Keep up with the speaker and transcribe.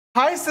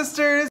Hi,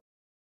 sisters!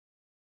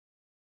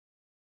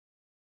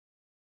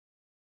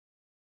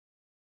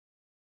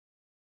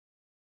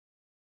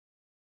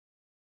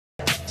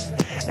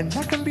 And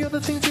I can be all the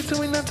things you're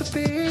doing not to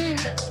be.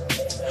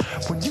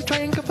 When you try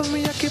and cover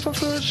me, I keep on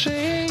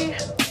flourishing.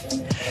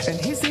 And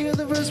he's the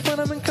universe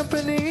when I'm in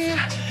company.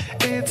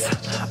 It's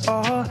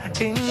all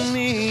in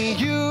me.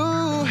 You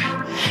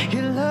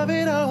love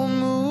it how I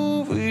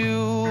move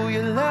you.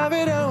 You love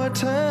it how I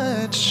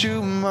touch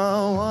you,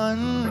 my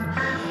one.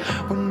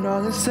 When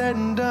all is said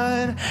and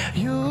done,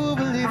 you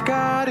believe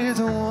God is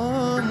a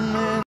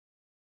woman.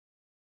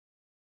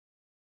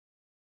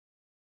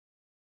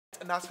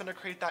 And that's going to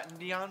create that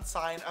neon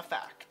sign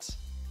effect.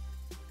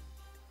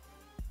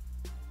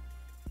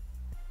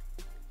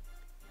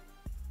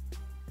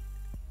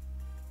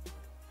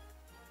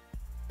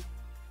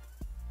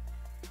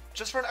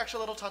 Just for an extra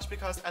little touch,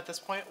 because at this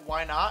point,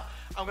 why not?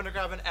 I'm going to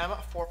grab an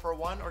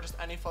M441 or just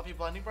any fluffy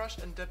blending brush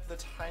and dip the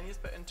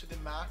tiniest bit into the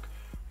MAC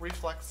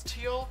Reflex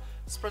Teal,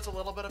 spritz a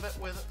little bit of it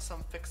with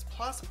some Fix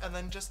Plus, and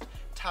then just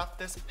tap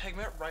this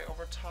pigment right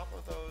over top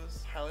of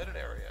those highlighted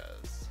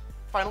areas.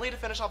 Finally, to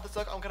finish off this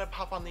look, I'm going to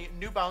pop on the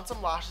New Balance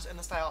lashes in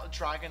the style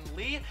Dragon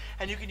Lee,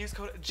 and you can use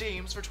code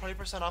JAMES for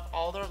 20% off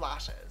all their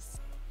lashes.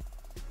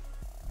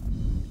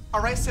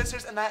 Alright,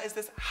 sisters, and that is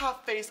this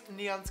half-face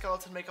neon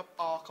skeleton makeup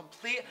all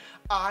complete.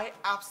 I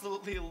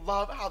absolutely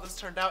love how this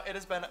turned out. It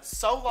has been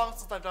so long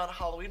since I've done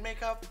Halloween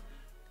makeup.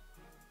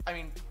 I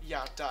mean,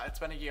 yeah, duh, it's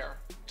been a year,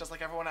 just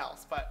like everyone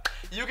else, but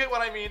you get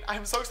what I mean.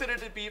 I'm so excited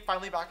to be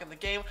finally back in the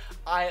game.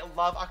 I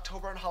love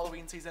October and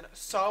Halloween season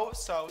so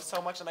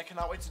much, and I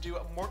cannot wait to do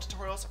more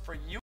tutorials for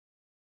you.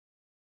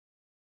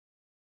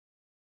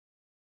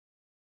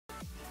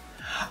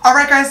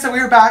 Alright guys, so we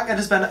are back. It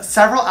has been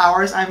several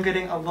hours. I'm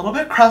getting a little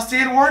bit crusty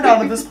and worn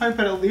down at this point,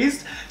 but at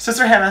least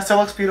Sister Hannah still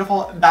looks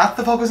beautiful. That's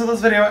the focus of this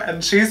video,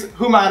 and she's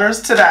who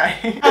matters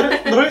today. I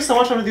had literally so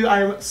much fun with you. I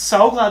am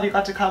so glad you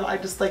got to come.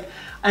 I'm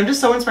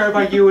just so inspired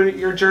by you and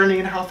your journey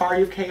and how far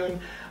you've came. And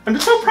I'm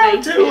just so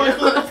proud too,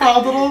 like a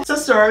proud little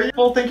sister.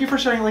 Well, thank you for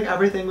sharing like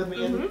everything with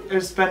me, and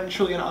it's been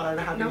truly an honor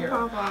to have you here.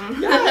 No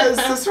problem.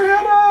 Yes, Sister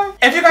Hannah.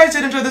 If you guys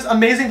did enjoy this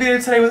amazing video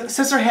today with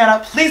Sister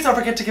Hannah, please don't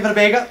forget to give it a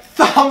big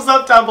thumbs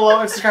up down below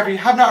and subscribe if you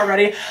have not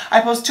already.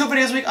 I post 2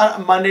 videos a week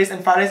on Mondays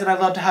and Fridays, and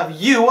I'd love to have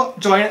you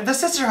join the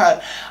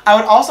sisterhood. I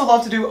would also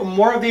love to do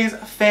more of these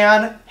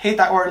hate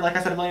that word, like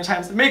I said a million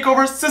times,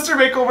 makeovers, sister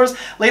makeovers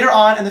later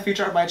on in the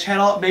future of my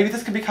channel. Maybe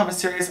this could become a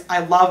series. I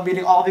love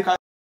meeting all of you guys.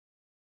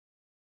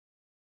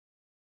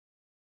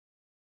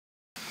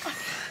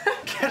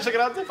 Check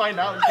it out to find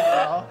out.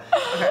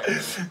 Okay.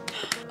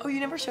 Oh, you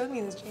never showed me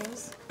this,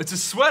 James. It's a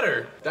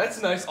sweater.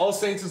 That's nice. All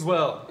Saints as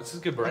well. This is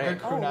a good brand.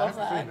 Oh, love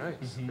that. Very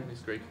nice. Very nice,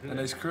 great. A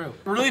nice crew.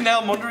 Really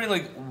now I'm wondering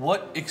like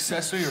what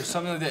accessory or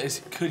something like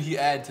that could he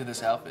add to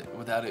this outfit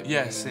without it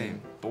being same.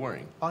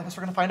 boring. Well, I guess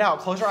we're gonna find out.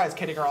 Close your eyes,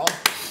 kitty girl.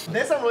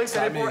 This I'm really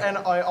excited for, and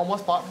I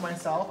almost bought for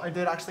myself. I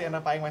did actually end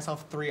up buying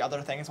myself 3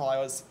 other things while I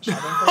was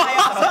shopping for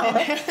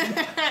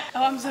myself.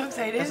 Oh, I'm so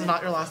excited. This is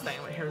not your last thing,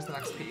 but here's the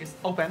next piece.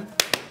 Open.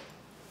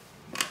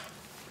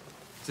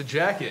 It's a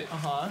jacket.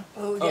 Uh-huh.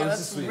 Oh, yeah, this is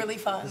that's sweet. really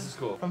fun. This is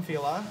cool. From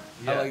Fila.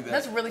 Yeah. I like that.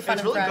 That's really fun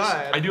It's and really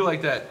fresh. good. I do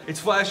like that.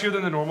 It's flashier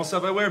than the normal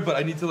stuff I wear, but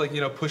I need to like,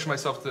 push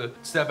myself to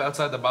step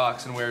outside the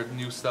box and wear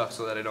new stuff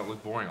so that I don't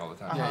look boring all the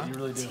time. Yeah, you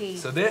really do. Tea.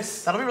 So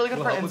this. That'll be really good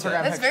will for help with Instagram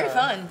that. That's very picture.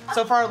 fun.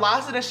 So for our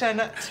last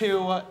addition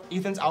to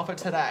Ethan's outfit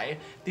today,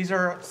 these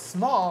are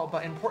small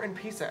but important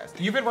pieces.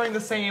 You've been wearing the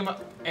same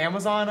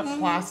Amazon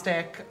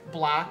plastic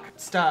black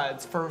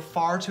studs for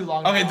far too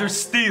long Okay, now. they're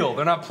steel.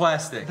 They're not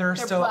plastic. They're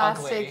so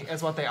plastic. ugly,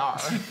 is what they are.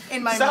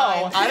 In my so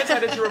mind. I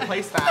decided to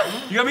replace them.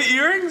 You got me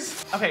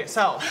earrings? Okay,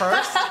 so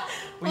first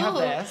we have Ooh.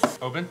 this.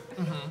 Open.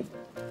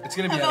 It's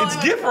gonna be I It's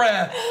gift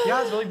wrap.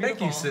 Yeah, it's really beautiful.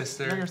 Thank you,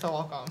 sister. You're so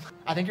welcome.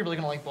 I think you're really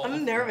gonna like both.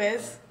 I'm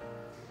nervous.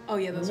 Oh,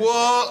 yeah, those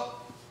Whoa.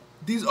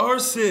 These are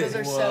sick.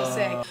 are so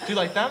sick. Do you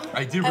like them?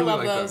 I do I really love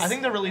like those. them. I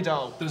think they're really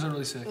dope. Those are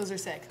really sick. Those are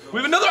sick. We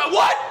have another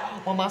what?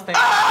 One last thing.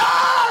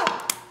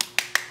 Ah!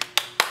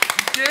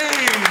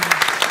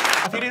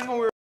 Dang. A few days when we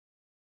were